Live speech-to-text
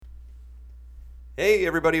Hey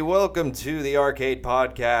everybody, welcome to the Arcade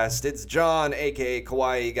Podcast. It's John, aka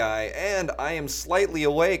Kawaii Guy, and I am slightly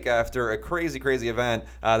awake after a crazy event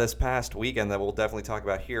this past weekend that we'll definitely talk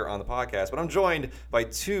about here on the podcast. But I'm joined by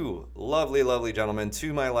two lovely gentlemen.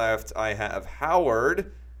 To my left, I have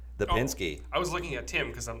Howard the Pinsky. I was looking at Tim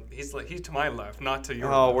because he's to my left, not to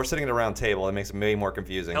your Oh, left. we're sitting at a round table. It makes it way more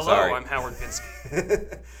confusing. Hello, Sorry. I'm Howard Pinsky.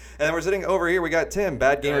 And then we're sitting over here. We got Tim,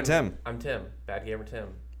 Bad Gamer Tim. I'm Tim, Bad Gamer Tim.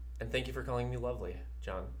 And thank you for calling me lovely,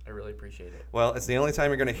 John. I really appreciate it. Well, it's the only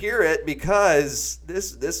time you're going to hear it because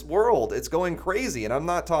this world, it's going crazy. And I'm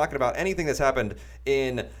not talking about anything that's happened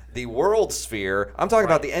in the world sphere. I'm talking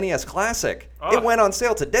about the NES Classic. It went on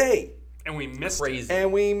sale today. And we missed Crazy. it.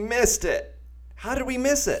 And we missed it. How did we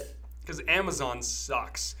miss it? Because Amazon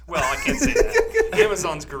sucks. Well, I can't say that.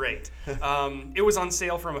 Amazon's great. It was on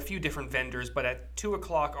sale from a few different vendors, but at 2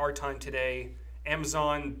 o'clock our time today,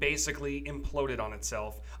 Amazon basically imploded on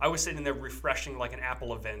itself. I was sitting there refreshing like an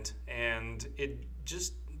Apple event, and it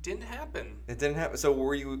just didn't happen. It didn't happen. So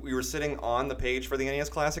we were sitting on the page for the NES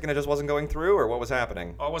Classic and it just wasn't going through, or what was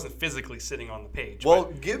happening? Well, I wasn't physically sitting on the page. Well,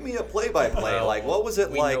 but give me a play-by-play. Like, what was it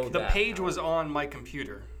we like? know the that. page was on my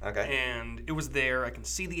computer. Okay. And it was there. I can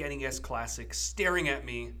see the NES Classic staring at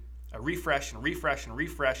me. I refresh and refresh and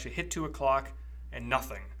refresh. It hit 2 o'clock and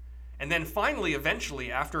nothing. And then finally,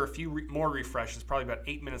 eventually, after a few more refreshes, probably about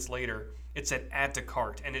 8 minutes later, it said add to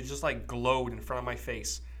cart. And it just like glowed in front of my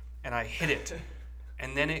face. And I hit it.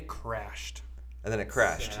 And then it crashed. And then it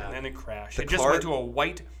crashed. And then it crashed. The It just cart- went to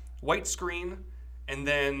a white screen. And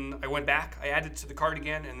then I went back. I added it to the cart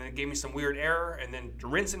again. And then it gave me some weird error. And then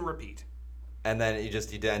rinse and repeat. And then you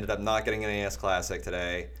ended up not getting an NES Classic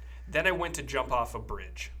today. Then I went to jump off a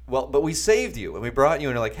bridge. Well, but we saved you, and we brought you,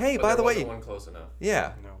 and you're like, hey, But by there the way, wasn't one close enough.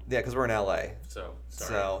 yeah, No. because we're in LA. So,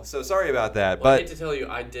 sorry. So sorry about that. Well, I but hate to tell you,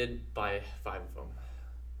 I did buy 5 of them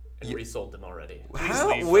and resold them already.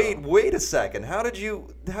 leave, wait a second. How'd you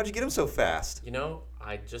get them so fast? You know,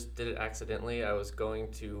 I just did it accidentally. I was going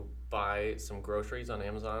to buy some groceries on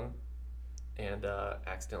Amazon and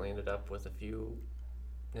accidentally ended up with a few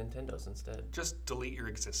Nintendos instead. Just delete your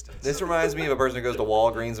existence. This reminds me of a person who goes to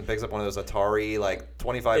Walgreens and picks up one of those Atari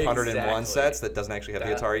 2500 in one Exactly. sets that doesn't actually have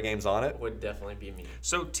the That Atari games on it. Would definitely be me.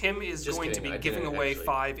 So Tim is Just going kidding, to I be giving didn't away actually.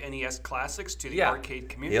 5 NES classics to the Yeah. arcade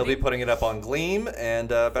community. He'll be putting it up on Gleam, and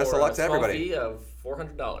best For of luck a to small everybody. fee of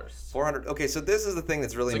 $400. 400. Okay, so this is the thing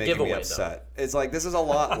that's really It's a making me giveaway, upset. It's like this is a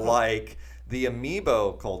lot like the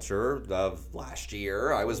amiibo culture of last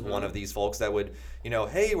year. I was one of these folks that would,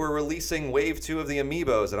 hey, we're releasing wave 2 of the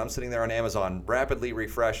amiibos, and I'm sitting there on Amazon rapidly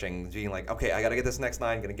refreshing, being like, okay, I got to get this next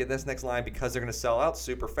line, going to get this next line because they're going to sell out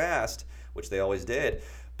super fast, which they always did.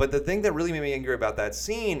 But the thing that really made me angry about that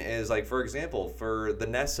scene is, like, for example, for the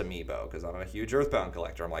NES amiibo, because I'm a huge Earthbound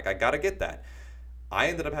collector, I'm like, I got to get that. I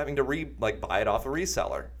ended up having to buy it off a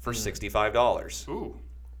reseller for $65. Ooh.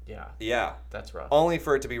 Yeah, Yeah. that's rough. Only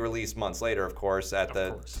for it to be released months later, of course, at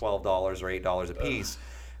the course. $12 or $8 a piece.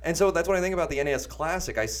 And so that's what I think about the NES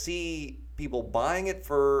Classic. I see people buying it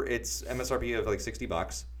for its MSRP of like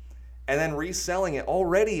 $60 and then reselling it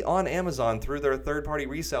already on Amazon through their third-party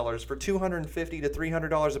resellers for $250 to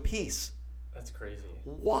 $300 a piece. That's crazy.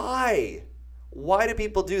 Why? Why do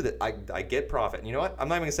people do that? I get profit. And you know what? I'm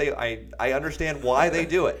not even going to say I understand why they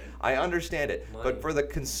do it. I understand it. Money. But for the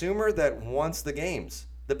consumer that wants the games,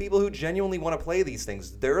 the people who genuinely want to play these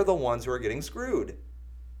things, they're the ones who are getting screwed.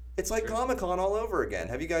 It's like Comic-Con all over again.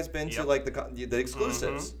 Have you guys been to Yep. like the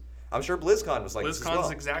exclusives? I'm sure BlizzCon was like this as BlizzCon's well.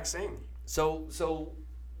 the exact same. So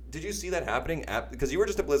did you see that happening because you were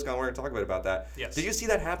just at BlizzCon? We're going to talk about that. Yes. Did you see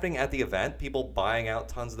that happening at the event? People buying out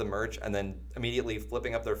tons of the merch and then immediately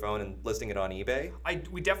flipping up their phone and listing it on eBay?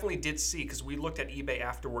 We definitely did see, because we looked at eBay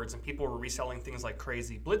afterwards and people were reselling things like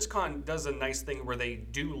crazy. BlizzCon does a nice thing where they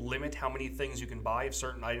do limit how many things you can buy of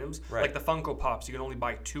certain items. Right. Like the Funko Pops, you can only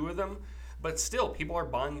buy 2 of them. But still, people are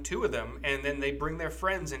buying 2 of them, and then they bring their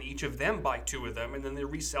friends, and each of them buy 2 of them, and then they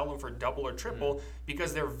resell them for double or triple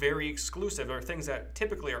because they're very exclusive. They're things that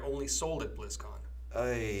typically are only sold at BlizzCon.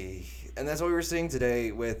 And that's what we were seeing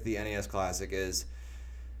today with the NES Classic is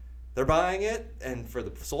they're buying it and for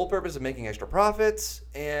the sole purpose of making extra profits,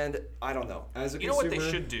 and I don't know. As a You know what they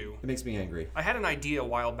consumer, should do? It makes me angry. I had an idea a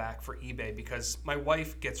while back for eBay because my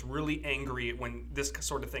wife gets really angry when this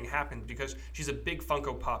sort of thing happens because she's a big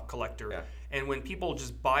Funko Pop collector. Yeah. And when people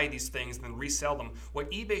just buy these things and then resell them, what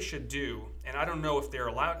eBay should do, and I don't know if they're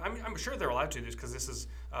allowed, I'm sure they're allowed to do this because this is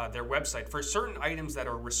their website, for certain items that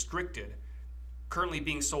are restricted, currently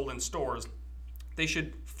being sold in stores, they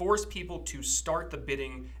should force people to start the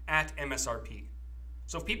bidding at MSRP.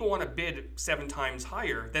 So if people want to bid 7 times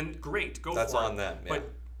higher, then great, go That's for it. on them, yeah.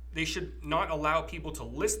 But they should not allow people to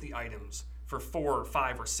list the items for 4 or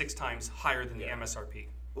 5 or 6 times higher than the MSRP.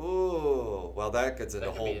 Ooh, well, that gets into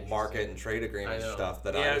That could whole be market and trade agreement stuff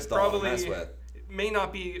that I Yeah, just it don't want to probably mess with. it may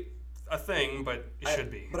not be a thing, but it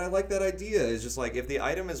should be. But I like that idea. It's just like if the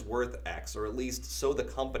item is worth X, or at least so the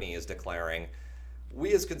company is declaring,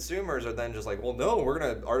 we as consumers are then just like, well, no, we're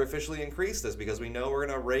going to artificially increase this because we know we're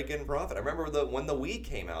going to rake in profit. I remember when the Wii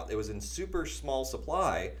came out, it was in super small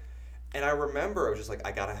supply. And I remember I was just like,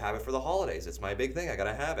 I got to have it for the holidays. It's my big thing. I got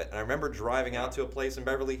to have it. And I remember driving out to a place in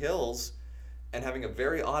Beverly Hills and having a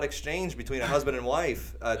very odd exchange between a husband and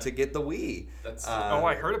wife to get the Wii. That's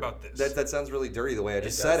I heard about this. That sounds really dirty the way I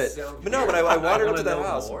just It said does it. sound But no, weird. but I wandered I up to the wanna know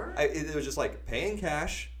house. more. It was just like paying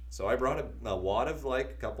cash. So I brought a wad of like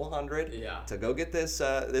a couple hundred to go get this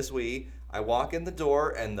Wii. I walk in the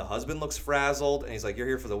door and the husband looks frazzled and he's like, "You're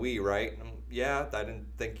here for the Wii, right?" And yeah, I didn't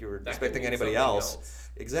think you were That expecting could mean anybody something else.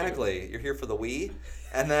 Exactly. You're here for the Wii.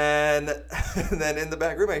 And then and then in the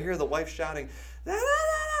back room I hear the wife shouting, "Da, da, da,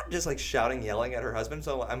 da," just like shouting, yelling at her husband.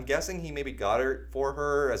 So I'm guessing he maybe got it for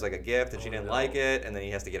her as like a gift and she didn't like it, and then he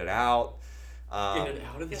has to get it out. Get it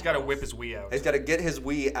out of He's the got to house. whip his Wii out. He's got to get his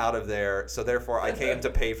Wii out of there, so therefore I came to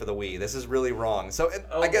pay for the Wii. This is really wrong. So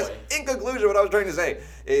I guess boy. in conclusion, what I was trying to say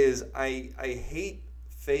is I hate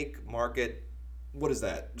fake market. What is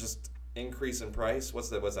that? Just increase in price? What's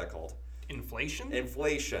that called? Inflation?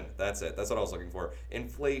 Inflation. That's it. That's what I was looking for.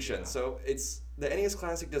 Inflation. So the NES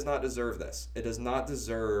Classic does not deserve this. It does not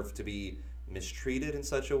deserve to be mistreated in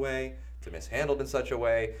such a way, to mishandled in such a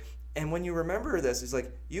way. And when you remember this, it's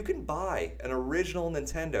like you can buy an original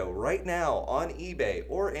Nintendo right now on eBay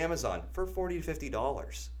or Amazon for $40 to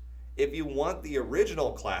 $50. If you want the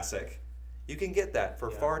original Classic, you can get that for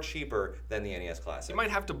far cheaper than the NES Classic. You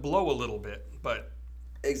might have to blow a little bit, but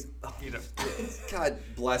you know. God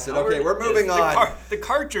bless it. Okay, we're moving The, on. the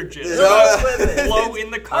cartridges. Uh, Blow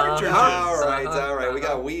in the cartridges. All right. We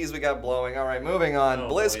got Wii's, we got blowing. All right, moving on. Oh,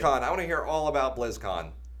 BlizzCon. boy. I want to hear all about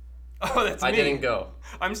BlizzCon. Oh, that's I me. didn't go.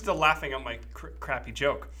 I'm still laughing at my crappy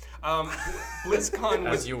joke. BlizzCon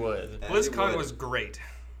As you would. BlizzCon was great.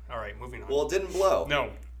 All right, moving on. Well, it didn't blow. No,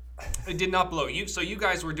 it did not blow. So you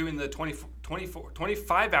guys were doing the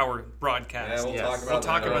 25-hour broadcast. Yeah, Yes. we'll We'll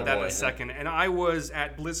talk about that in boy. a second. And I was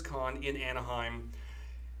at BlizzCon in Anaheim.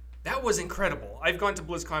 That was incredible. I've gone to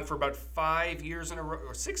BlizzCon for about 5 years in a row,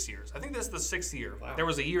 or 6 years. I think that's the 6th year. Wow. There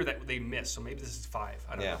was a year that they missed, so maybe this is 5.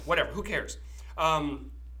 I don't Yeah. know. Whatever. Who cares?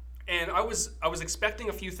 And I was expecting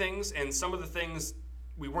a few things, and some of the things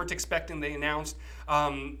we weren't expecting they announced.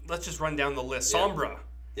 Let's just run down the list. Yeah. Sombra.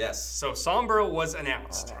 Yes. So Sombra was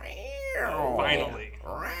announced. Finally.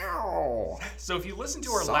 So if you listen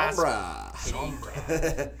to our last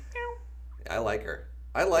Sombra. I like her.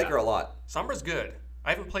 I like her a lot. Sombra's good. I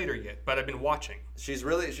haven't played her yet, but I've been watching. She's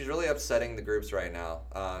really upsetting the groups right now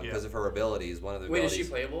because of her abilities. One of the Wait, is abilities.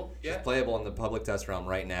 she playable? She's playable in the public test realm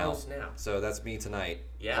right now. Oh, snap. So that's me tonight.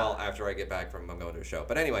 Yeah. Well, after I get back from going to a show.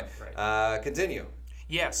 But anyway, Right. continue.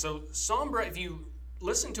 Yeah, so Sombra, if you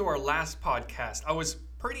listen to our last podcast, I was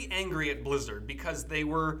pretty angry at Blizzard because they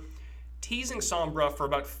were teasing Sombra for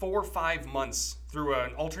about 4 or 5 months through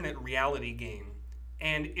an alternate reality game.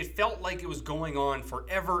 And it felt like it was going on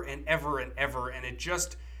forever and ever and ever, and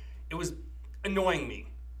it was annoying me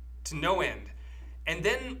to no end. And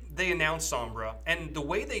then they announced Sombra, and the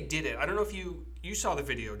way they did it, I don't know if you saw the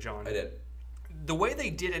video, John. I did. The way they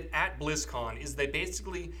did it at BlizzCon is they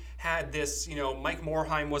basically had this, Mike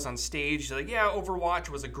Morhaime was on stage, like, yeah, Overwatch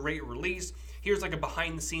was a great release. Here's like a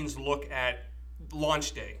behind-the-scenes look at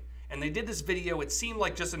launch day. And they did this video, it seemed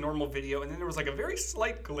like just a normal video, and then there was like a very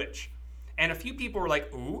slight glitch. And a few people were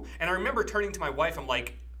like, ooh. And I remember turning to my wife, I'm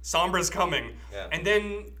like, Sombra's coming. Yeah. And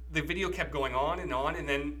then the video kept going on, and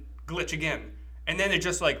then glitch again. And then it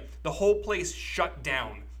just like, the whole place shut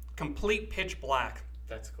down. Complete pitch black.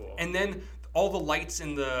 That's cool. And then all the lights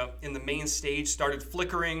in the main stage started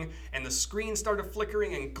flickering, and the screen started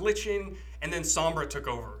flickering and glitching, and then Sombra took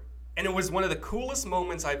over. And it was one of the coolest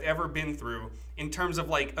moments I've ever been through in terms of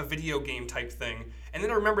like a video game type thing. And then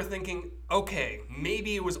I remember thinking, okay,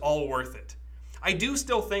 maybe it was all worth it. I do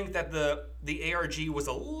still think that the ARG was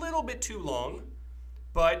a little bit too long,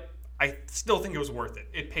 but I still think it was worth it.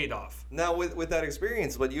 It paid off. Now, with that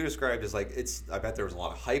experience, what you described is like I bet there was a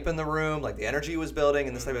lot of hype in the room, like the energy was building,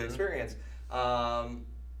 and this type of experience.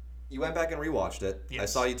 You went back and rewatched it. Yes. I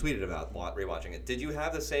saw you tweeted about rewatching it. Did you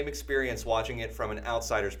have the same experience watching it from an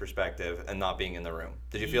outsider's perspective and not being in the room?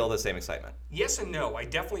 Did you feel the same excitement? Yes and no. I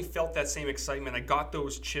definitely felt that same excitement. I got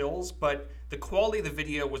those chills, but the quality of the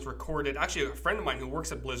video was recorded. Actually, a friend of mine who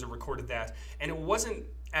works at Blizzard recorded that, and it wasn't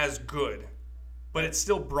as good, but it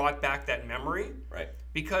still brought back that memory. Right.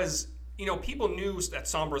 Because, people knew that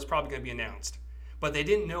Sombra was probably going to be announced. but they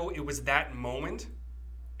didn't know it was that moment.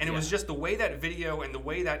 And it was just the way that video and the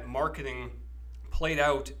way that marketing played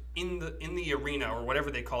out in the arena, or whatever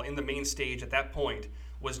they call it, in the main stage at that point,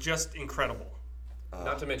 was just incredible.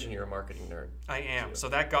 Not to mention you're a marketing nerd. I am. So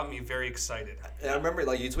that got me very excited. And I remember,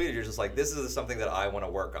 like, you tweeted, you're just like, this is something that I want to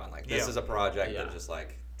work on. Like, this is a project that's just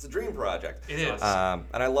like, it's a dream project. It is. And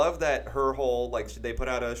I love that her whole, like, they put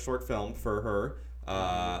out a short film for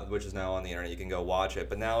her, which is now on the internet. You can go watch it.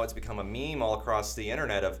 But now it's become a meme all across the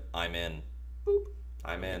internet of, I'm in. Boop.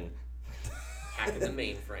 I'm in. Hacking the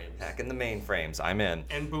mainframes. Hacking the mainframes. I'm in.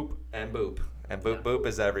 And boop. And boop. And boop, boop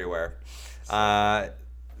is everywhere.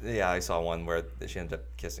 Yeah, I saw one where she ended up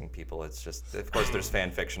kissing people. It's just, of course, there's fan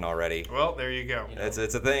fiction already. Well, there you go. It's a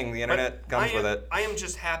thing. The internet comes with it. I am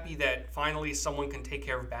just happy that finally someone can take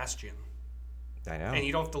care of Bastion. I know. And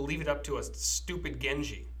you don't have to leave it up to a stupid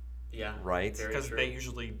Genji. Yeah. Right. Because they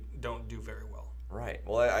usually don't do very well. Right.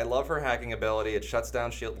 Well, I love her hacking ability. It shuts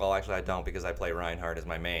down shield. Well, actually, I don't, because I play Reinhardt as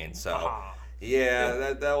my main. So,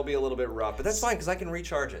 yeah, that will be a little bit rough. But that's fine, because I can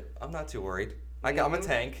recharge it. I'm not too worried. I'm a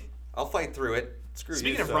tank. I'll fight through it.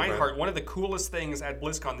 Speaking of Reinhardt, one of the coolest things at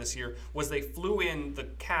BlizzCon this year was they flew in the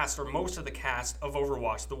cast, or most of the cast of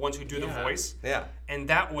Overwatch, the ones who do the voice. Yeah. And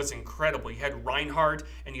that was incredible. You had Reinhardt,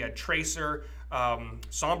 and you had Tracer.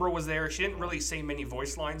 Sombra was there. She didn't really say many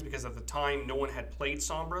voice lines because at the time no one had played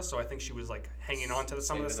Sombra, so I think she was like hanging on to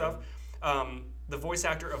some of the stuff. The voice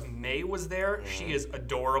actor of Mei was there. She is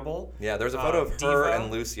adorable. Yeah, there's a photo of her Diva.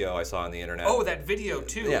 and Lucio I saw on the internet. Oh, that video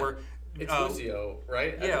too, where it's Lucio,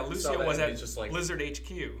 right? Yeah, Lucio was at just like Blizzard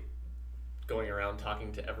HQ. Going around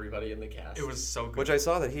talking to everybody in the cast. It was so good. Which I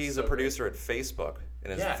saw that he's a producer at Facebook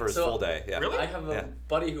for his full day. Yeah. Really? I have a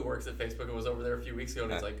buddy who works at Facebook and was over there a few weeks ago,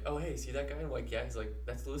 and he's like, "Oh, hey, see that guy?" I'm like, "Yeah." He's like,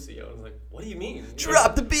 "That's Lucio." And I was like, "What do you mean?"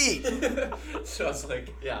 Drop the beat! So I was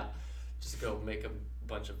like, "Yeah, just go make a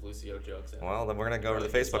bunch of Lucio jokes." Well, then we're gonna go to the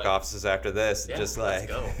Facebook offices after this. Yeah, just let's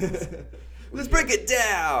go. Let's break it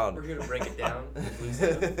down. We're here to break it down.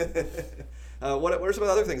 Lucio. What are some of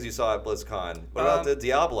the other things you saw at BlizzCon? What about the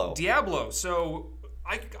Diablo? Diablo. So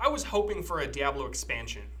I was hoping for a Diablo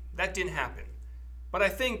expansion. That didn't happen. But I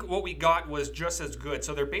think what we got was just as good.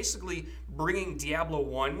 So they're basically bringing Diablo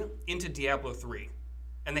 1 into Diablo 3.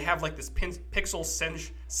 And they have like this pixel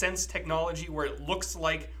sense technology where it looks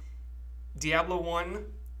like Diablo 1.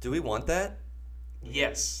 Do we want that?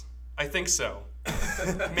 Yes, I think so.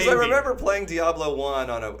 Because I remember playing Diablo 1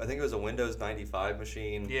 on I think it was a Windows 95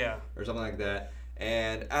 machine. Yeah. Or something like that.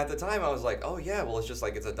 And at the time I was like, oh yeah, well it's just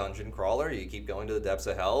like it's a dungeon crawler. You keep going to the depths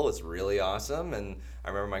of hell. It's really awesome. And I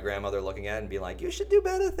remember my grandmother looking at it and being like, you should do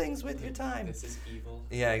better things with your time. This is evil.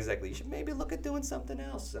 Yeah, exactly. You should maybe look at doing something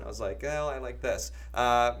else. And I was like, well, I like this.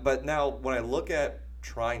 But now when I look at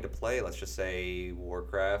trying to play, let's just say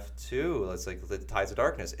Warcraft 2, let's like the Tides of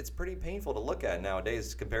Darkness, it's pretty painful to look at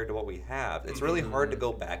nowadays compared to what we have. It's really hard to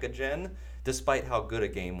go back a gen despite how good a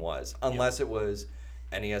game was, unless it was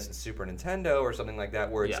NES and Super Nintendo or something like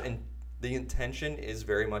that, where it's the intention is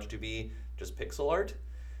very much to be just pixel art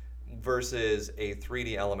versus a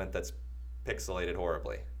 3D element that's pixelated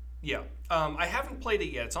horribly. Yeah. I haven't played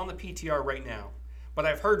it yet. It's on the PTR right now. But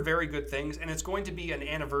I've heard very good things, and it's going to be an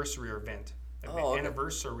anniversary event.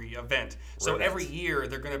 So every year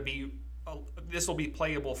they're going to be, this will be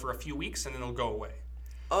playable for a few weeks and then it'll go away.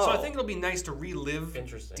 So I think it'll be nice to relive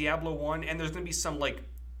Diablo 1, and there's going to be some like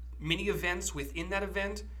mini events within that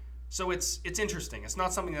event. So it's interesting. It's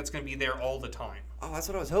not something that's going to be there all the time. Oh, that's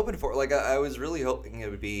what I was hoping for. Like I was really hoping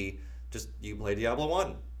it would be just you play Diablo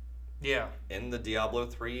 1. Yeah. In the Diablo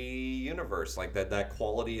 3 universe, like that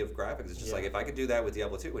quality of graphics. It's just like if I could do that with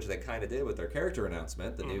Diablo 2, which they kind of did with their character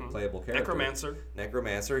announcement, the new playable character.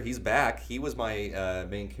 Necromancer, he's back. He was my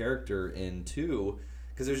main character in 2,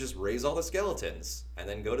 because it was just raise all the skeletons and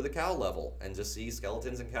then go to the cow level and just see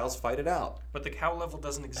skeletons and cows fight it out. But the cow level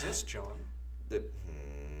doesn't exist, John.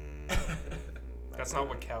 That's not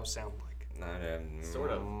what cows sound like. Sort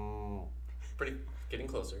of. Pretty getting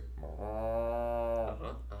closer.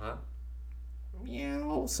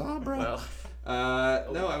 Meow, Sombra.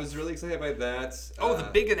 Well, no, I was really excited by that. The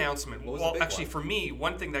big announcement. Well, actually, for me,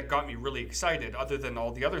 one thing that got me really excited, other than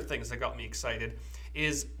all the other things that got me excited,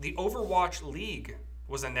 is the Overwatch League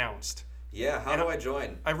was announced. Yeah, how do I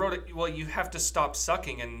join? I wrote it. Well, you have to stop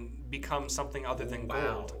sucking and become something other than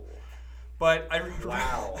gold. But I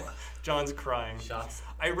John's crying. Shots.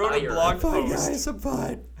 I wrote a blog post. Guys, I'm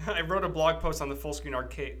fine. I wrote a blog post on the Fullscreen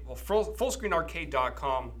Arcade,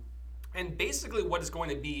 fullscreenarcade.com, and basically what it's going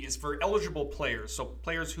to be is for eligible players, so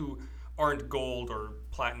players who aren't gold or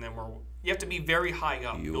platinum, or you have to be very high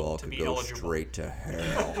up to be eligible. Straight to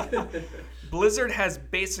hell. Blizzard has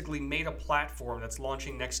basically made a platform that's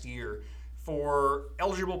launching next year for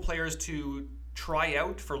eligible players to try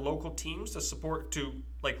out for local teams to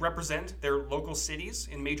represent their local cities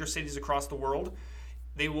in major cities across the world.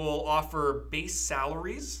 They will offer base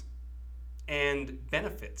salaries and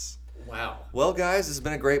benefits. Wow. Well, guys, this has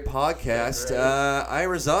been a great podcast. Great. I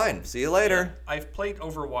resign. See you later. I've played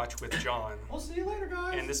Overwatch with John, We'll see you later,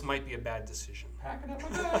 guys. and this might be a bad decision. Packing up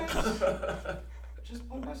my bags. Just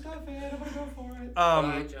put my stuff in. I'm gonna go for it.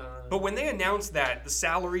 Bye, John. But when they announced that the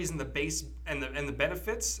salaries and the base and the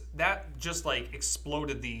benefits, that just like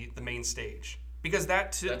exploded the main stage, because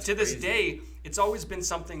that That's to this crazy. day, it's always been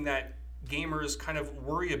something that gamers kind of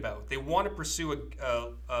worry about. They want to pursue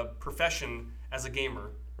a profession as a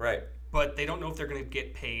gamer, Right. but they don't know if they're going to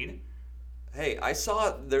get paid. Hey, I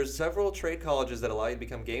saw there's several trade colleges that allow you to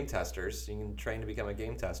become game testers. You can train to become a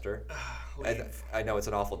game tester. I know it's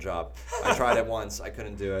an awful job. I tried it once. I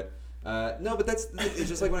couldn't do it. No, but it's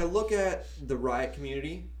just like when I look at the Riot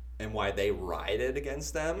community and why they rioted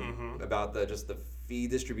against them about the fee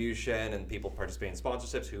distribution and people participating in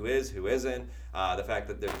sponsorships, who is, who isn't, the fact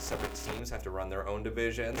that their separate teams have to run their own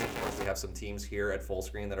divisions. Of course, we have some teams here at Full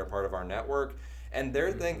Screen that are part of our network, and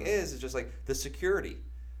their thing is just like the security.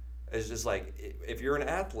 It's just like, if you're an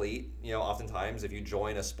athlete, oftentimes if you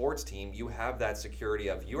join a sports team, you have that security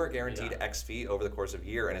of you are guaranteed X fee over the course of a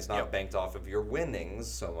year, and it's not banked off of your winnings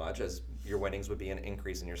so much as your winnings would be an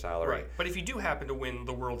increase in your salary. Right. But if you do happen to win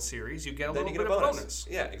the World Series, you get a Then little you bit get a of bonus. bonus.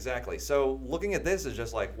 Yeah, exactly. So looking at this is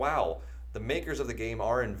just like, wow, the makers of the game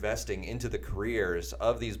are investing into the careers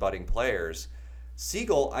of these budding players.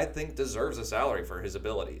 Siegel, I think, deserves a salary for his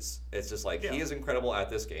abilities. It's just like, he is incredible at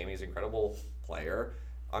this game. He's an incredible player.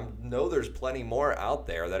 I know there's plenty more out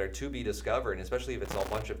there that are to be discovered, and especially if it's a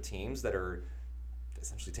bunch of teams that are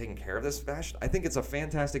essentially taking care of this fashion. I think it's a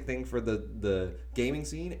fantastic thing for the gaming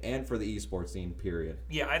scene and for the esports scene, period.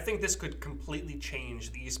 Yeah, I think this could completely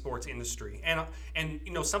change the esports industry. And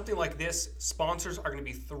something like this, sponsors are going to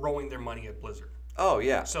be throwing their money at Blizzard. Oh,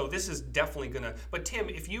 yeah. So this is definitely gonna. But Tim,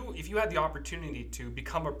 if you had the opportunity to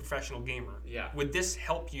become a professional gamer, would this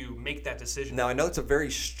help you make that decision? Now I know it's a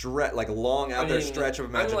very long out there stretch of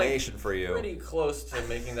imagination for you. Pretty close to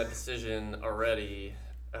making that decision already.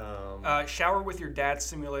 Shower with Your Dad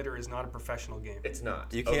Simulator is not a professional game. It's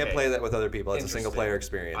not. You can't play that with other people. It's a single player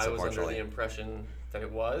experience, I was under unfortunately. the impression that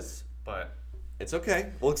it was, but It's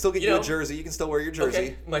okay. We'll still get you a jersey. You can still wear your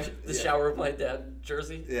jersey. okay. The shower of my dad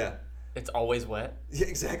jersey. Yeah. It's always wet. Yeah,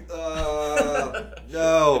 exactly.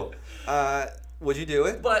 No. Would you do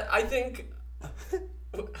it? But I think.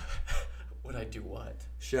 Would I do what?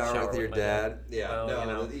 Shower with your my dad. Yeah. Well,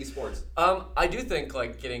 no, the esports. I do think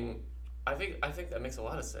getting. I think that makes a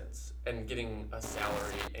lot of sense, and getting a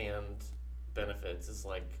salary and benefits is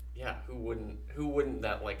who wouldn't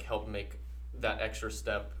that help make that extra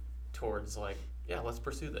step towards let's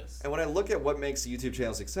pursue this. And when I look at what makes a YouTube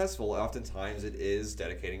channel successful, oftentimes it is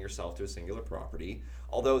dedicating yourself to a singular property.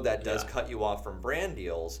 Although that does cut you off from brand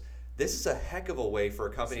deals, this is a heck of a way for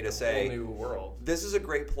a company to say, whole new world. This is a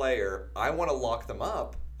great player. I want to lock them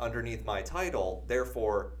up underneath my title.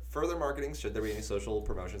 Therefore, further marketing, should there be any social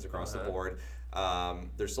promotions across the board.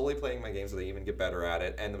 They're slowly playing my games so they even get better at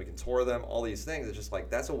it, and then we can tour them, all these things. It's just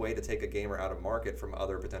that's a way to take a gamer out of market from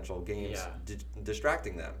other potential games,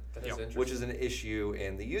 distracting them, That is interesting. which is an issue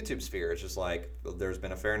in the YouTube sphere. It's just there's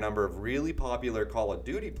been a fair number of really popular Call of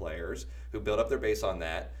Duty players who build up their base on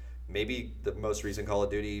that. Maybe the most recent Call of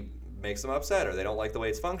Duty makes them upset, or they don't like the way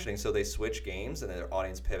it's functioning, so they switch games and their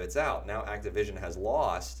audience pivots out. Now Activision has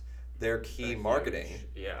lost their key marketing.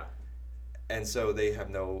 Yeah. And so they have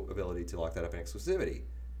no ability to lock that up in exclusivity.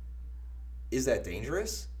 Is that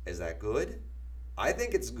dangerous? Is that good? I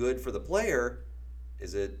think it's good for the player.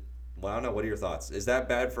 Is it? Well, I don't know. What are your thoughts? Is that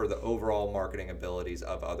bad for the overall marketing abilities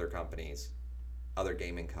of other companies, other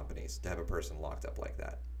gaming companies, to have a person locked up like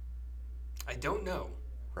that? I don't know.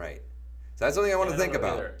 Right. So that's something I want to think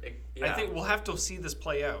about. I think we'll have to see this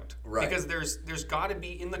play out. Right. Because there's got to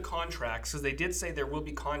be in the contracts, because they did say there will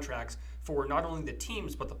be contracts for not only the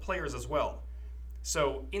teams but the players as well.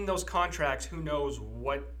 So in those contracts, who knows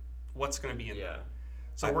what's going to be in there.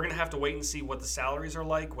 So we're going to have to wait and see what the salaries are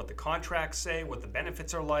like, what the contracts say, what the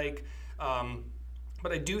benefits are like.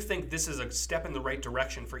 But I do think this is a step in the right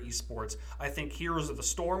direction for esports. I think Heroes of the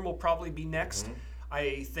Storm will probably be next.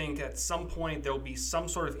 I think at some point there'll be some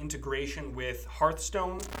sort of integration with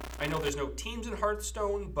Hearthstone. I know there's no teams in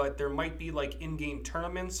Hearthstone, but there might be in-game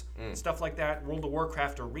tournaments, stuff like that. World of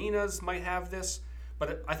Warcraft arenas might have this,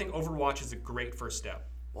 but I think Overwatch is a great first step.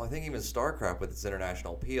 Well, I think even StarCraft with its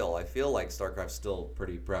international appeal, I feel like StarCraft's still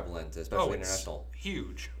pretty prevalent, especially international.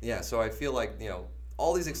 Huge. Yeah, so I feel like,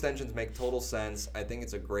 all these extensions make total sense. I think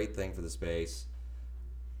it's a great thing for the space.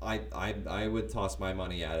 I would toss my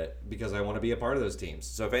money at it because I want to be a part of those teams.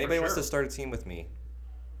 So if anybody wants sure. to start a team with me,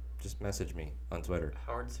 just message me on Twitter.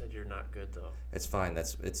 Howard said you're not good though. It's fine.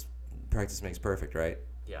 It's practice makes perfect, right?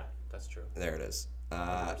 Yeah, that's true. There it is.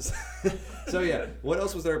 So yeah, what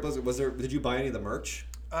else was there at Blizzard? Did you buy any of the merch?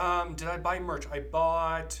 Did I buy merch? I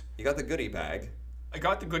You got the goodie bag.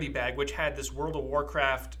 got the goodie bag, which had this World of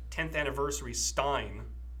Warcraft 10th anniversary Stein.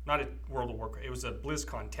 Not a World of Warcraft. It was a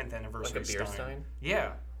BlizzCon 10th anniversary Like a beer stein?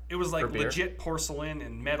 Yeah. It was like For beer? legit porcelain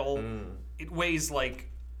and metal. It weighs like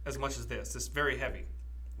as much as this. It's very heavy.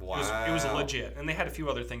 Wow. It was legit. And they had a few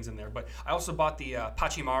other things in there. But I also bought the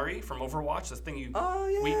Pachimari from Overwatch. This thing you... Oh,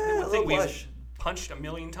 yeah, the little thing we've plush. punched a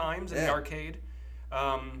million times in the Yeah. arcade.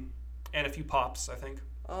 And a few pops, I think.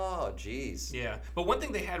 Oh, jeez. Yeah. But one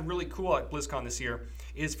thing they had really cool at BlizzCon this year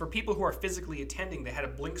is for people who are physically attending, they had a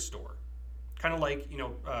Blink store. Kind of like,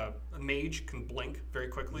 a mage can blink very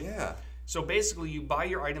quickly. Yeah. So basically, you buy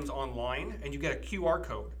your items online and you get a QR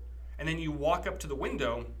code. And then you walk up to the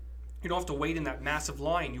window. You don't have to wait in that massive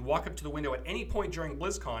line. You walk up to the window at any point during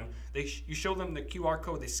BlizzCon. You show them the QR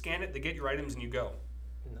code. They scan it. They get your items, and you go.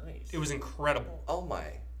 Nice. It was incredible. Oh my.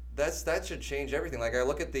 That should change everything. Like I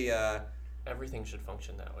look at the Everything should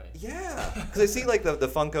function that way. yeah, because I see like the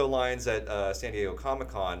Funko lines at San Diego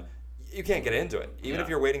Comic-Con. You can't get into it. Even if Yeah.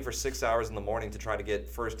 you're waiting for 6 hours in the morning to try to get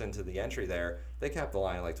first into the entry there, they cap the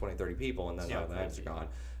line at like 20, 30 people, and then Yeah, the items are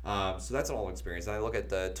gone. So that's an old experience. And I look at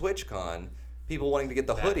the TwitchCon, people wanting to get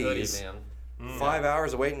the That hoodies. hoodie, man. 5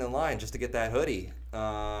 hours of waiting in line just to get that hoodie.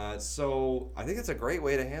 So I think it's a great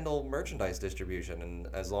way to handle merchandise distribution, and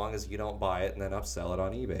as long as you don't buy it and then upsell it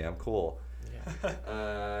on eBay, I'm cool.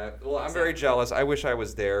 Well, I'm very jealous. I wish I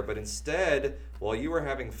was there, but instead, while you were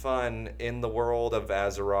having fun in the world of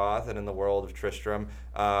Azeroth and in the world of Tristram,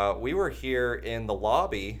 we were here in the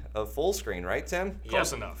lobby of Fullscreen, right, Tim?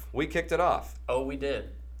 Close enough. We kicked it off. Oh, we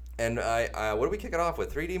did. And what did we kick it off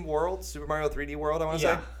with? 3D World? Super Mario 3D World, I want to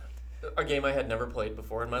say? A game I had never played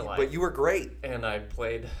before in my life. But you were great. And I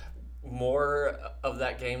played more of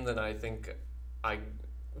that game than I think I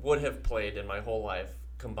would have played in my whole life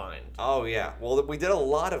combined. Oh, yeah. Well, we did a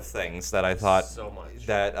lot of things that I thought So much.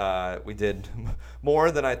 that we did more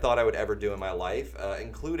than I thought I would ever do in my life,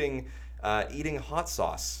 including eating hot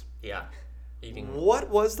sauce. Yeah. Eating What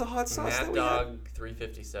was the hot sauce that Mad we had? Dog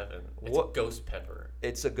 357. It's What- ghost pepper.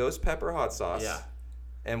 It's a ghost pepper hot sauce. Yeah.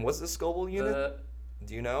 And what's the Scoville unit?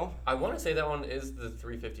 Do you know? I want to say that one is the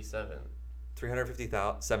 357.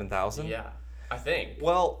 357,000? Yeah. I think.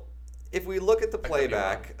 Well, if we look at the could be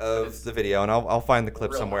playback wrong, but of it's the video, and I'll find the clip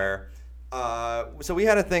real somewhere. So we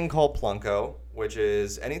had a thing called Plunko, which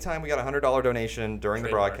is anytime we got a $100 donation during the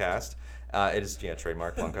Trademark. broadcast, it is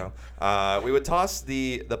trademark Plunko. We would toss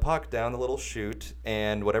the puck down the little chute,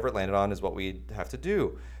 and whatever it landed on is what we'd have to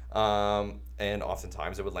do. And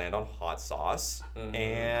oftentimes it would land on hot sauce.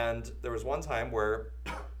 And there was one time where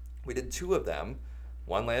we did two of them.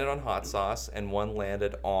 One landed on hot sauce, and one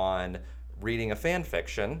landed on reading a fan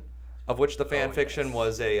fiction, of which the fan fiction yes.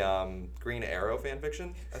 was a Green Arrow fan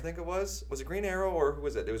fiction, I think it was. Was it Green Arrow, or who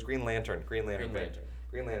was it? It was Green Lantern. Green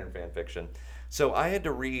Lantern fan fiction. So I had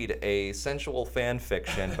to read a sensual fan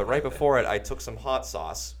fiction, but right before it, I took some hot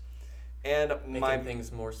sauce, and Making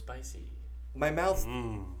things more spicy. my mouth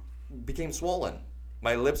became swollen.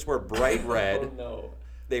 My lips were bright red. Oh, no.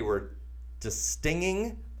 They were just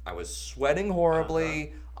stinging. I was sweating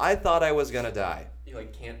horribly. I thought I was gonna die. You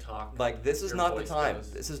can't talk. Like, this is Your not the voice time.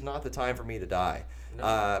 goes. This is not the time for me to die.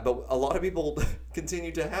 No. But a lot of people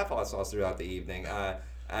continued to have hot sauce throughout the evening.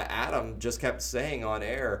 Adam just kept saying on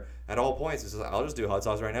air at all points, he says, "I'll just do hot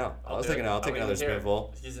sauce right now. I'll take another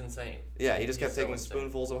spoonful." He's insane. Yeah, he just kept He's so taking insane.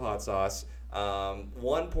 spoonfuls of hot sauce.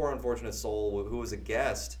 One poor unfortunate soul who was a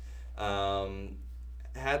guest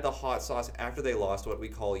had the hot sauce after they lost what we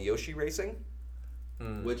call Yoshi Racing.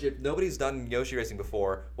 Which, if nobody's done Yoshi Racing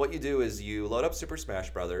before, what you do is you load up Super Smash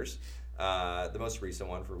Brothers, the most recent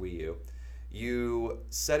one for Wii U. You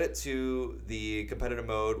set it to the competitive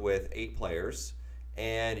mode with 8 players,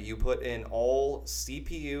 and you put in all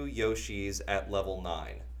CPU Yoshis at level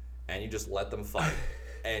 9, and you just let them fight.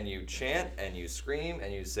 And you chant, and you scream,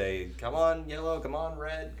 and you say, "Come on, yellow, come on,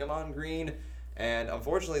 red, come on, green." And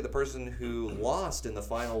unfortunately, the person who lost in the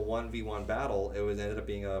final 1v1 battle, ended up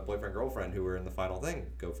being a boyfriend-girlfriend who were in the final thing.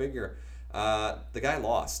 Go figure. The guy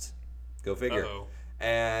lost. Go figure. Uh-oh.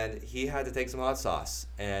 And he had to take some hot sauce.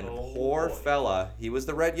 And Oh, poor boy. fella, he was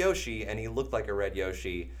the red Yoshi, and he looked like a red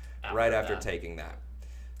Yoshi right after that. taking that.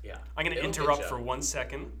 Yeah. I'm going to It'll get interrupt ya. for 1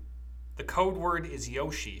 second. The code word is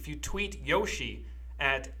Yoshi. If you tweet Yoshi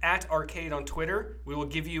at Arcade on Twitter, we will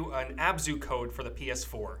give you an Abzu code for the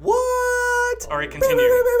PS4. What? All right, continue.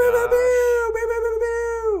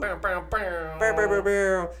 Bow, bow, bow. Bow, bow,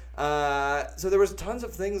 bow, bow. So there was tons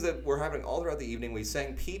of things that were happening all throughout the evening. We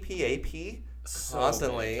sang PPAP So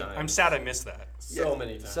constantly. many times. I'm sad I missed that. So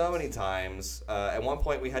many times. So many times. At one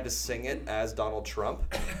point, we had to sing it as Donald Trump.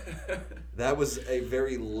 That was a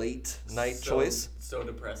very late night choice. So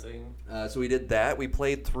depressing. So we did that. We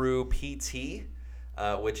played through PT,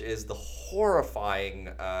 which is the horrifying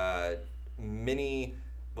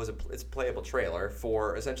it's a playable trailer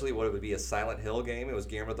for essentially what it would be a Silent Hill game. It was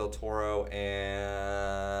Guillermo del Toro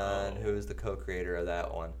and who's the co-creator of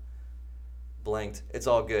that one? Blanked. It's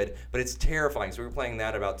all good, but it's terrifying. So we were playing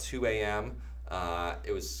that about 2 a.m.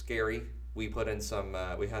 It was scary. We put in some.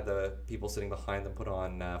 We had the people sitting behind them put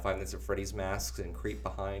on 5 Nights at Freddy's masks and creep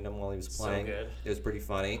behind him while he was playing. So good. It was pretty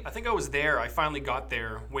funny. I think I was there. I finally got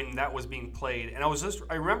there when that was being played, and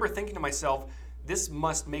I remember thinking to myself, this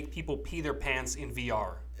must make people pee their pants in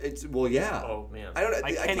VR. Yeah. Oh man.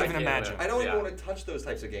 I can't even imagine. I don't even want to touch those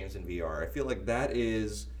types of games in VR. I feel like that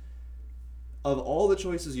is, of all the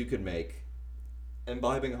choices you could make,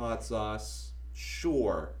 imbibing hot sauce,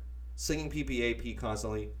 sure. Singing PPAP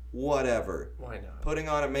constantly, whatever. Why not? Putting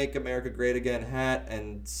on a Make America Great Again hat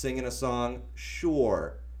and singing a song,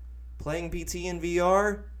 sure. Playing PT in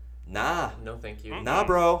VR? Nah. No, thank you. Nah,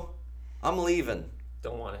 bro. I'm leaving.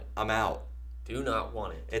 Don't want it. I'm out. Do not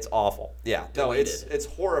want it. It's awful. Yeah. No, Deleted. it's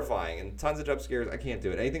horrifying and tons of jump scares. I can't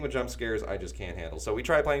do it. Anything with jump scares, I just can't handle. So we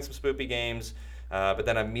tried playing some spoopy games, but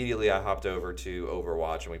then immediately I hopped over to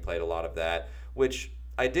Overwatch and we played a lot of that, which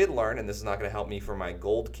I did learn, and this is not going to help me for my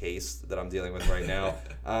gold case that I'm dealing with right now.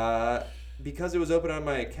 Because it was open on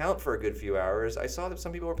my account for a good few hours, I saw that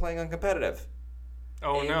some people were playing on competitive.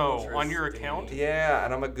 Oh no, on your Interesting. account? Yeah,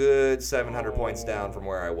 and I'm a good 700 points down from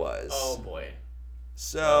where I was. Oh boy.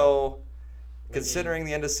 So, Maybe- considering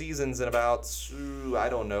the end of season's in about, I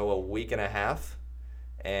don't know, a week and a half,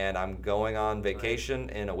 and I'm going on vacation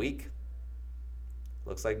in a week,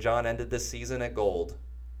 looks like John ended this season at gold,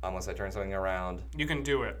 unless I turn something around. You can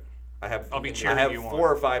do it. I'll be cheering I have you on.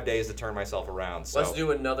 4 or 5 days to turn myself around. So. Let's do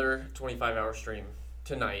another 25-hour stream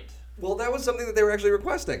tonight. Well, that was something that they were actually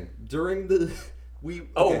requesting during the.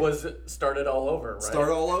 Was it started all over, right? Start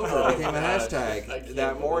all over Oh, became a gosh. I hashtag can't that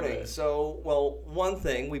believe morning. it. So, well, one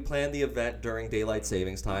thing, we planned the event during daylight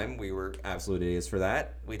savings time. We were absolute idiots for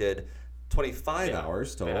that. We did 25 Yeah,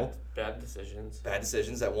 hours total. Bad decisions. Bad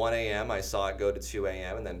decisions. At 1 a.m., I saw it go to 2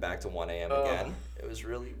 a.m. and then back to 1 a.m. again. It was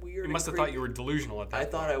really weird. You must have thought you were delusional at that I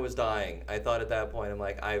point. thought I was dying. I thought at that point, I'm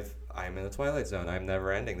like, I'm in the twilight zone. I'm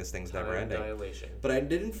never ending. This thing's never Time ending. dilation. But I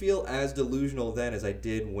didn't feel as delusional then as I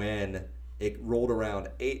did when it rolled around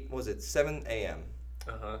 7 a.m.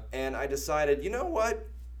 Uh-huh. And I decided, you know what?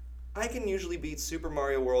 I can usually beat Super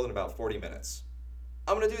Mario World in about 40 minutes.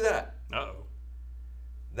 I'm going to do that. Uh-oh.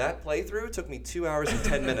 That playthrough took me 2 hours and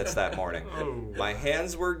 10 minutes that morning. Oh. My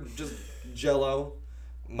hands were just jello.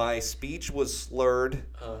 My speech was slurred.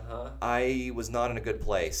 Uh-huh. I was not in a good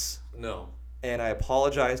place. No. And I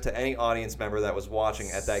apologize to any audience member that was watching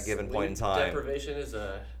at that given point in Sleep time. Deprivation is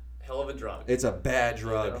a hell of a drug. It's a bad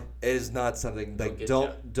drug. You know? It is not something like get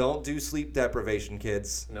don't do sleep deprivation,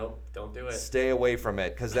 kids. Nope, don't do it. Stay away from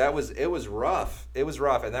it because it was rough. It was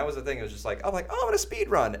rough, and that was the thing. It was just like I'm gonna speed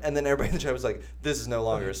run, and then everybody in the chat was like, "This is no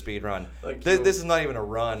longer a speed run. Like This is not even a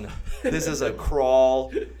run. This is a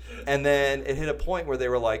crawl." And then it hit a point where they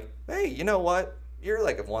were like, "Hey, you know what? You're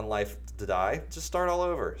like one life to die. Just start all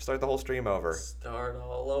over. Start the whole stream over. Start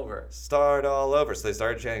all over. Start all over." So they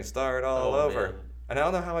started chanting, "Start all Oh, over." man. And I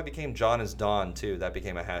don't know how I became John is Dawn too. That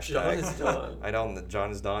became a hashtag. John is done. I don't. John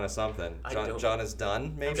is Dawn is something. John is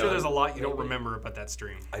done. Maybe. I'm sure there's a lot you don't Maybe. remember about that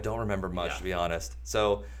stream. I don't remember much, Yeah. to be honest.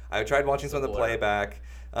 So I tried watching some of the blur. playback.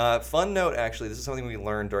 Fun note, actually, this is something we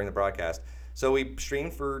learned during the broadcast. So we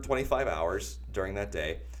streamed for 25 hours during that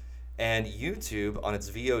day, and YouTube on its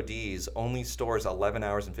VODs only stores 11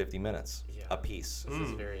 hours and 50 minutes Yeah. a piece. This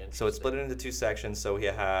is very interesting. So it's split it into 2 sections. So we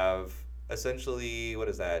have essentially, what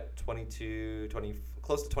is that, 22, 20,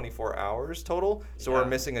 close to 24 hours total. So Yeah. we're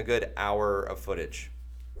missing a good hour of footage.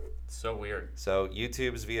 So weird. So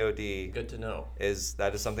YouTube's VOD Good to know. is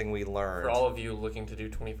something we learned. For all of you looking to do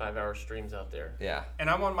 25-hour streams out there. Yeah. And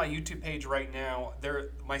I'm on my YouTube page right now.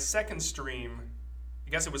 My second stream, I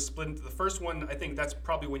guess it was split into the first one. I think that's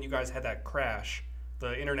probably when you guys had that crash,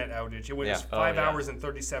 the internet outage. It was Yeah. 5 Oh, yeah. hours and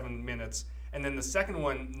 37 minutes. And then the second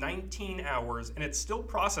one, 19 hours, and it's still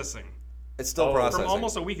processing It's still Oh, processing. from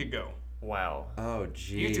almost a week ago. Wow. Oh,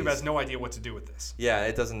 geez. YouTube has no idea what to do with this. Yeah,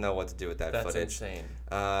 it doesn't know what to do with that That's footage. insane.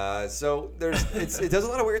 So it does a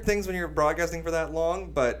lot of weird things when you're broadcasting for that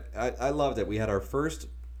long, but I loved it. We had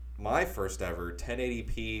my first ever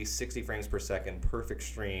 1080p, 60 frames per second, perfect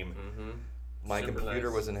stream. Mm-hmm. My Super computer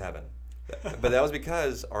nice. was in heaven. But that was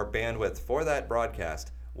because our bandwidth for that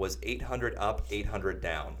broadcast was 800 up, 800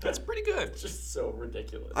 down. That's pretty good. It's just so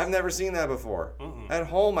ridiculous. I've never seen that before. At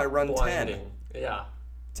home, I run 10. Blinding. Yeah.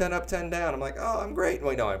 10 up, 10 down. I'm like, oh, I'm great.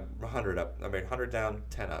 Wait, no, I'm 100 up. I mean, 100 down,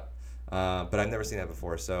 10 up. But I've never seen that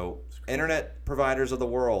before. So, internet providers of the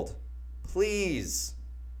world, please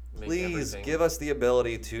everything. give us the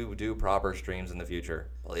ability to do proper streams in the future.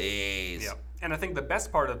 Please. Yeah. And I think the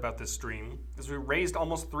best part about this stream is we raised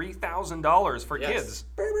almost $3,000 for Yes. kids.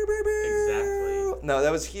 Exactly. No,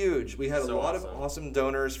 that was huge. We had So a lot awesome. of awesome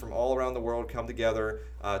donors from all around the world come together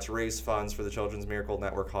to raise funds for the Children's Miracle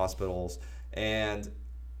Network hospitals, and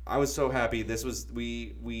I was so happy. This was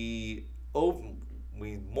we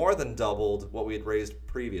more than doubled what we had raised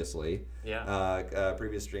previously. Yeah.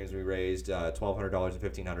 Previous streams we raised $1,200 and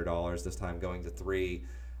 $1,500. This time going to $3,000.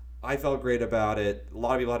 I felt great about it. A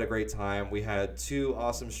lot of people had a great time. We had 2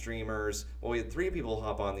 awesome streamers. Well, we had 3 people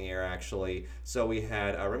hop on the air, actually. So we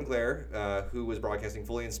had Rem Glaire, who was broadcasting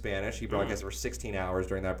fully in Spanish. He broadcasted for 16 hours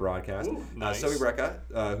during that broadcast. Ooh, nice. Zoe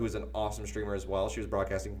Brecca, who is an awesome streamer as well. She was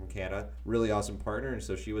broadcasting from Canada. Really awesome partner. And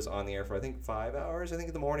so she was on the air for, I think, 5 hours, in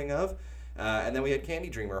the morning of. And then we had Candy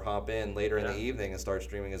Dreamer hop in later in the evening and start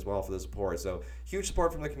streaming as well for the support. So huge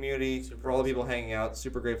support from the community, for all the people hanging out.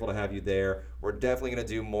 Super grateful to have you there. We're definitely going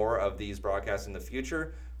to do more of these broadcasts in the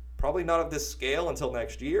future. Probably not of this scale until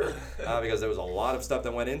next year because there was a lot of stuff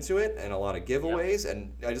that went into it and a lot of giveaways.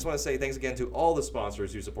 And I just want to say thanks again to all the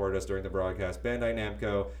sponsors who supported us during the broadcast. Bandai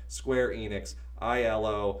Namco, Square Enix,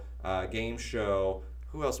 ILO, Game Show.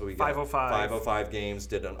 Who else would we get? 505. 505 Games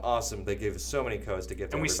did an awesome. They gave us so many codes to give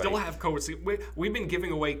to And we everybody. still have codes. We've been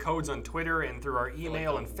giving away codes on Twitter and through our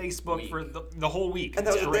email and Facebook for the whole week. And that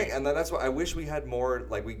was It's the great. thing. And that's why I wish we had more.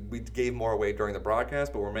 Like we gave more away during the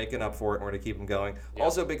broadcast, but we're making up for it and we're going to keep them going. Yep.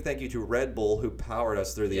 Also, a big thank you to Red Bull who powered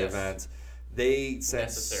us through the Yes. event. They sent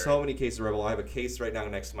Necessary. so many cases of Red Bull. I have a case right now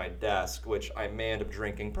next to my desk, which I may end up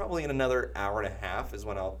drinking. Probably in another hour and a half is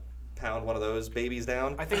when I'll pound one of those babies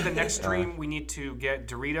down. I think the next stream we need to get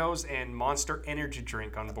Doritos and Monster Energy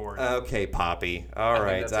drink on board. Okay, Poppy. All think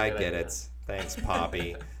right, that's a I good get idea. it. Thanks,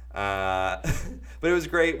 Poppy. But it was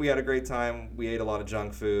great. We had a great time. We ate a lot of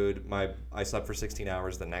junk food. I slept for 16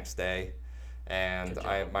 hours the next day, and Good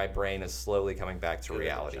job. my brain is slowly coming back to Good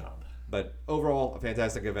reality. job. But overall, a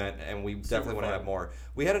fantastic event, and we definitely want to fun. have more.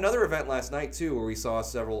 We had another event last night too, where we saw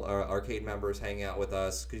several arcade members hang out with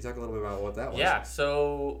us. Could you talk a little bit about what that was? Yeah,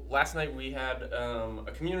 so last night we had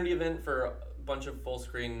a community event for a bunch of full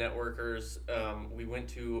screen networkers. We went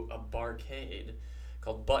to a barcade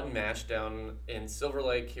called Button Mash down in Silver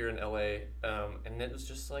Lake here in LA, and it was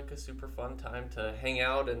just like a super fun time to hang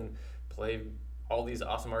out and play all these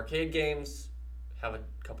awesome arcade games, have a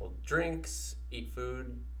couple drinks, eat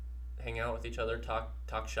food, hang out with each other, talk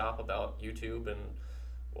shop about YouTube and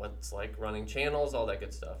what's like running channels, all that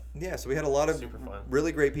good stuff. Yeah, so we had a lot of Super fun.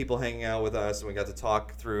 really great people hanging out with us, and we got to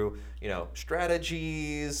talk through,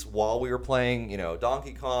 strategies while we were playing,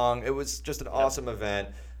 Donkey Kong. It was just an awesome event.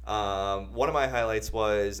 One of my highlights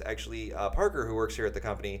was actually Parker, who works here at the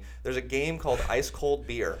company. There's a game called Ice Cold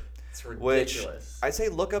Beer. It's Which ridiculous. I'd say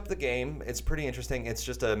look up the game. It's pretty interesting. It's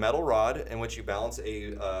just a metal rod in which you balance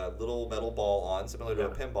a little metal ball on, similar to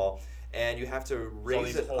a pinball, and you have to raise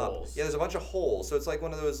these it up. holes. Yeah, there's a bunch of holes. So it's like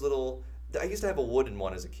one of those little. I used to have a wooden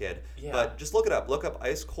one as a kid. Yeah. But just look it up. Look up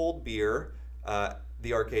Ice Cold Beer,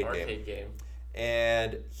 the arcade game.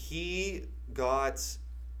 And he got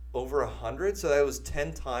over 100, so that was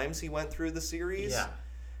 10 times he went through the series. Yeah.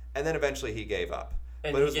 And then eventually he gave up.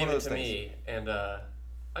 And but it he was gave one of it those to things. me, and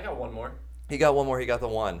I got one more. He got one more. He got the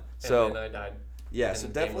one. So And then I died. yeah, and so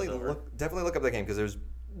the game definitely was over. look up that game because there's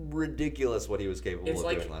ridiculous what he was capable It's of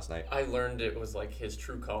like doing last night. I learned it was like his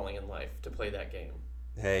true calling in life to play that game.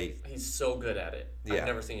 Hey, He's so good at it. Yeah. I've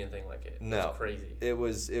never seen anything like it. no, It's crazy. It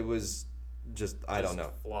was just I don't Just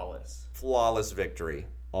know, Flawless. flawless victory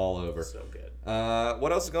all over. So good.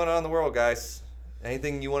 What else is going on in the world, guys?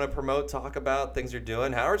 Anything you want to promote, talk about, things you're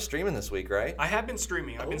doing? Howard's streaming this week, right? I have been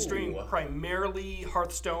streaming. I've been streaming Oh. primarily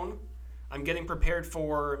Hearthstone. I'm getting prepared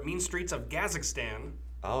for Mean Streets of Kazakhstan.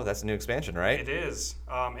 Oh, that's a new expansion, right? It is,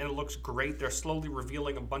 and it looks great. They're slowly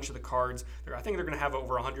revealing a bunch of the cards. I think they're going to have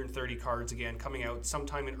over 130 cards again coming out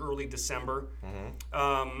sometime in early December.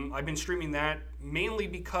 I've been streaming that mainly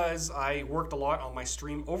because I worked a lot on my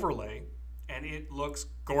stream overlay, and it looks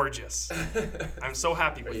gorgeous. I'm so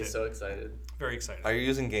happy Are with you it. so excited? Very excited. Are you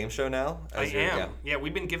using Game Show now? I as your- am. Yeah,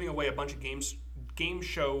 we've been giving away a bunch of game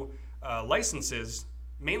show licenses,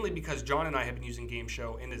 mainly because John and I have been using Game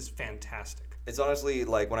Show, and it's fantastic. It's honestly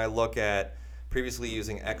like when I look at previously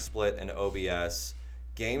using XSplit and OBS,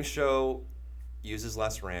 Game Show uses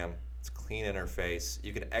less RAM, It's a clean interface.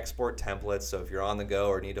 You can export templates, so if you're on the go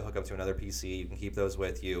or need to hook up to another PC, you can keep those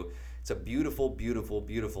with you. It's a beautiful, beautiful,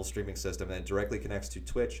 beautiful streaming system, and it directly connects to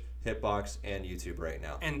Twitch, Hitbox, and YouTube right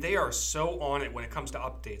now. And they are so on it when it comes to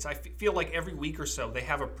updates. I feel like every week or so they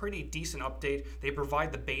have a pretty decent update. They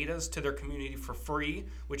provide the betas to their community for free,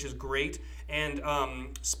 which is great. And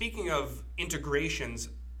speaking of integrations,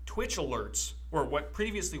 Twitch Alerts, or what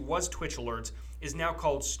previously was Twitch Alerts, is now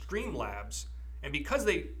called Streamlabs. And because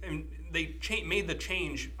they made the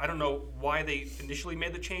change, I don't know why they initially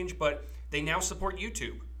made the change, but they now support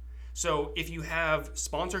YouTube. So if you have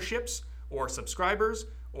sponsorships or subscribers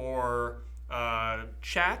or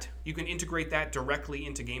chat, you can integrate that directly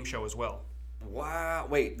into Game Show as well. Wow.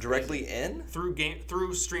 Wait, directly in? Through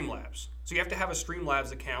Streamlabs. So you have to have a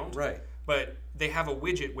Streamlabs account. Right. But they have a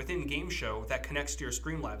widget within Game Show that connects to your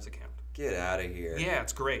Streamlabs account. Get out of here. Yeah,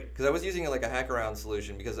 it's great. Because I was using it like a hack around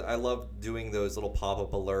solution because I love doing those little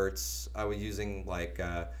pop-up alerts. I was using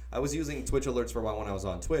Twitch alerts for a while when I was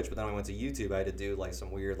on Twitch, but then when I went to YouTube, I had to do like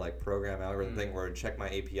some weird like program algorithm thing where it would check my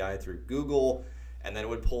API through Google, and then it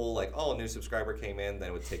would pull like, oh, a new subscriber came in, then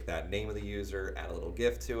it would take that name of the user, add a little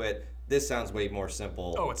GIF to it. This sounds way more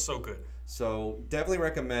simple. Oh, it's so good. So definitely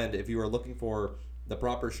recommend if you are looking for the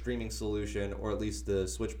proper streaming solution, or at least the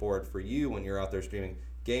switchboard for you when you're out there streaming.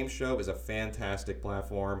 Game Show is a fantastic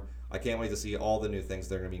platform. I can't wait to see all the new things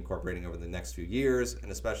they're going to be incorporating over the next few years,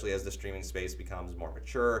 and especially as the streaming space becomes more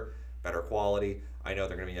mature, better quality. I know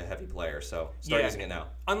they're going to be a heavy player, so start using it now.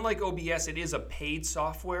 Unlike OBS, it is a paid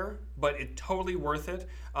software, but it's totally worth it.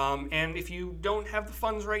 And if you don't have the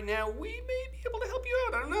funds right now, we may be able to help you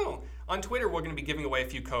out. I don't know. On Twitter, we're going to be giving away a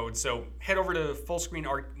few codes, so head over to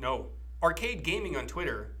Arcade Gaming on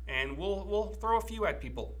Twitter, and we'll throw a few at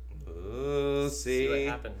people. Ooh, See what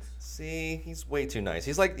happens. See, he's way too nice.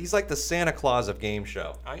 He's like the Santa Claus of Game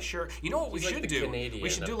Show. You know what we He's like should the do? Canadian We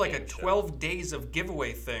should do of like a Game Show. 12 days of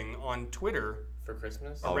giveaway thing on Twitter. For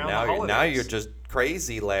Christmas? Oh, Around the now holidays. you're just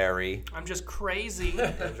crazy, Larry. I'm just crazy.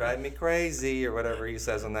 You're driving me crazy, or whatever he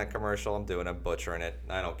says in that commercial. I'm butchering it.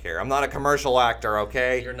 I don't care. I'm not a commercial actor,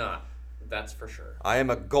 okay? You're not. That's for sure. I am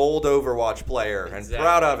a gold Overwatch player and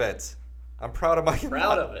proud of it. I'm proud of my.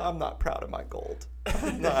 I'm not proud of my gold.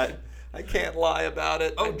 I'm not. I can't lie about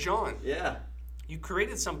it. Oh, John, Yeah. you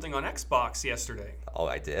created something on Xbox yesterday. Oh,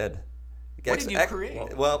 I did. What did you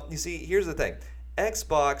create? Well, you see, here's the thing.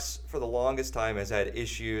 Xbox, for the longest time, has had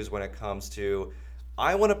issues when it comes to,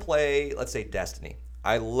 I want to play, let's say, Destiny.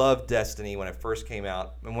 I loved Destiny when it first came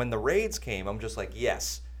out. And when the raids came, I'm just like,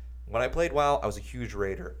 yes. When I played WoW, I was a huge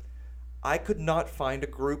raider. I could not find a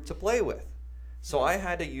group to play with. So I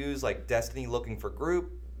had to use, like, Destiny looking for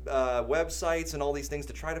group websites and all these things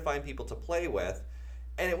to try to find people to play with.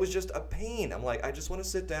 And it was just a pain. I'm like, I just want to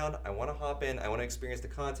sit down. I want to hop in. I want to experience the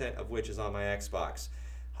content of which is on my Xbox.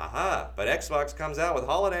 Haha. But Xbox comes out with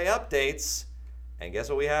holiday updates. And guess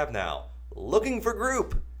what we have now? Looking for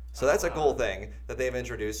group. So that's a cool thing that they've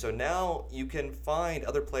introduced. So now you can find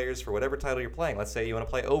other players for whatever title you're playing. Let's say you want to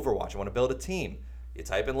play Overwatch. You want to build a team. You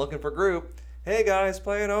type in looking for group. Hey guys,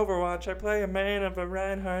 playing Overwatch. I play a main of a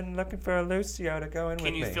Reinhardt and looking for a Lucio to go in with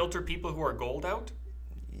me. Can you filter people who are gold out?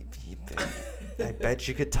 I bet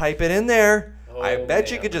you could type it in there. I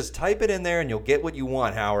bet you man. could just type it in there and you'll get what you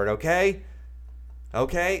want, Howard, okay?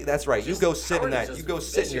 Okay? That's right. You go sit in Howard is that. just You go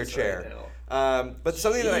sit in your vicious right chair. now. But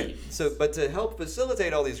something that Jeez. but to help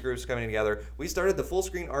facilitate all these groups coming together, we started the Full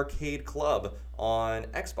Screen Arcade Club on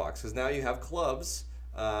Xbox, because now you have clubs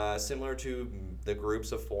similar to the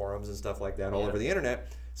groups of forums and stuff like that all over the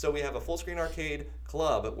internet. So we have a Full Screen Arcade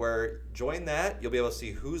Club where join that. You'll be able to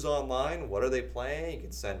see who's online, what are they playing. You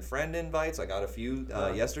can send friend invites. I got a few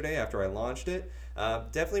yesterday after I launched it.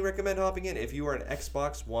 Definitely recommend hopping in if you are an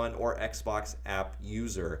Xbox One or Xbox app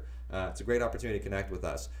user. It's a great opportunity to connect with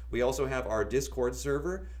us. We also have our Discord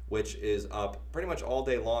server, which is up pretty much all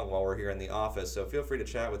day long while we're here in the office. So feel free to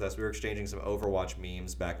chat with us. We were exchanging some Overwatch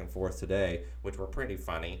memes back and forth today, which were pretty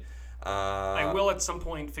funny. I will at some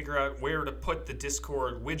point figure out where to put the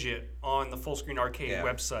Discord widget on the Full Screen Arcade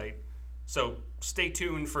website. So stay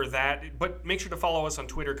tuned for that. But make sure to follow us on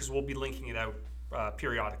Twitter because we'll be linking it out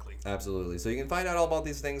periodically. Absolutely. So you can find out all about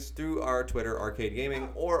these things through our Twitter, Arcade Gaming,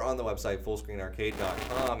 or on the website,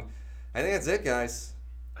 fullscreenarcade.com. I think that's it, guys.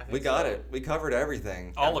 We got it. We covered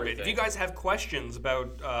everything. All of it. If you guys have questions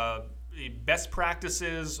about best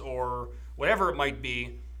practices or whatever it might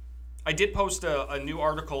be, I did post a new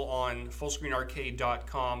article on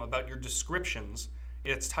fullscreenarcade.com about your descriptions.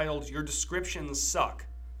 It's titled, Your Descriptions Suck.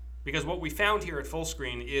 Because what we found here at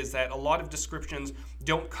Fullscreen is that a lot of descriptions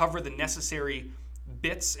don't cover the necessary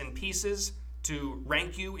bits and pieces to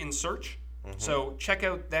rank you in search. So check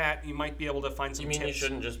out that. You might be able to find some You mean tips. you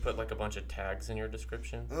shouldn't just put like a bunch of tags in your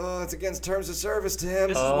description? Oh, it's against terms of service, Tim.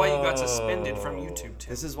 This is why you got suspended from YouTube, Tim.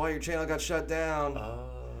 This is why your channel got shut down.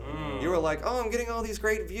 You were like, oh, I'm getting all these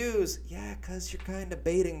great views. Yeah, because you're kind of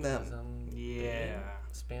baiting them. Yeah.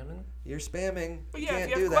 Spamming? You're spamming. But yeah, if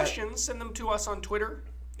you have questions, send them to us on Twitter,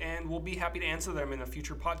 and we'll be happy to answer them in a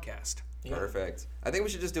future podcast. Yeah. Perfect. I think we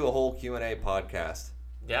should just do a whole Q&A podcast.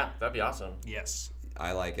 Yeah, that'd be awesome. Yes.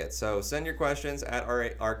 I like it. So send your questions at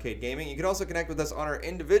Arcade Gaming. You can also connect with us on our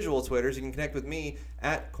individual Twitters. You can connect with me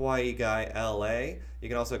at Kawaii Guy LA. You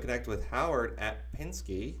can also connect with Howard at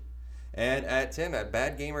Pinsky and at Tim at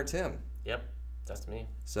Bad Gamer Tim. Yep, that's me.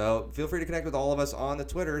 So feel free to connect with all of us on the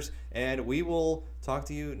Twitters, and we will talk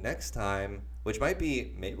to you next time, which might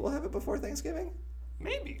be, maybe we'll have it before Thanksgiving?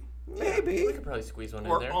 Maybe. Maybe. We could probably squeeze one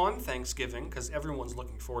in Or there. on Thanksgiving, because everyone's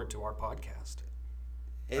looking forward to our podcast.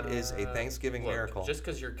 It is a Thanksgiving Look, miracle. Just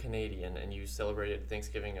because you're Canadian and you celebrated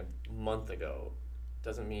Thanksgiving a month ago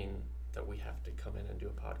doesn't mean that we have to come in and do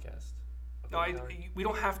a podcast. No, Okay, Howard? we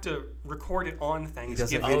don't have to record it on He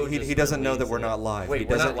Thanksgiving. doesn't, Oh, he just doesn't know that release we're it. not live. Wait, He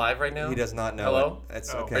we're not doesn't- live right now? He does not know Hello? it.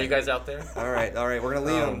 That's Oh. okay. Are you guys out there? All right. We're going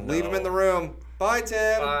to leave Oh, him. Leave him in no. the room. Bye,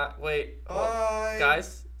 Tim. Wait. Bye.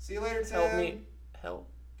 Guys, See you later, Tim. help me. Help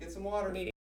Get some water. me.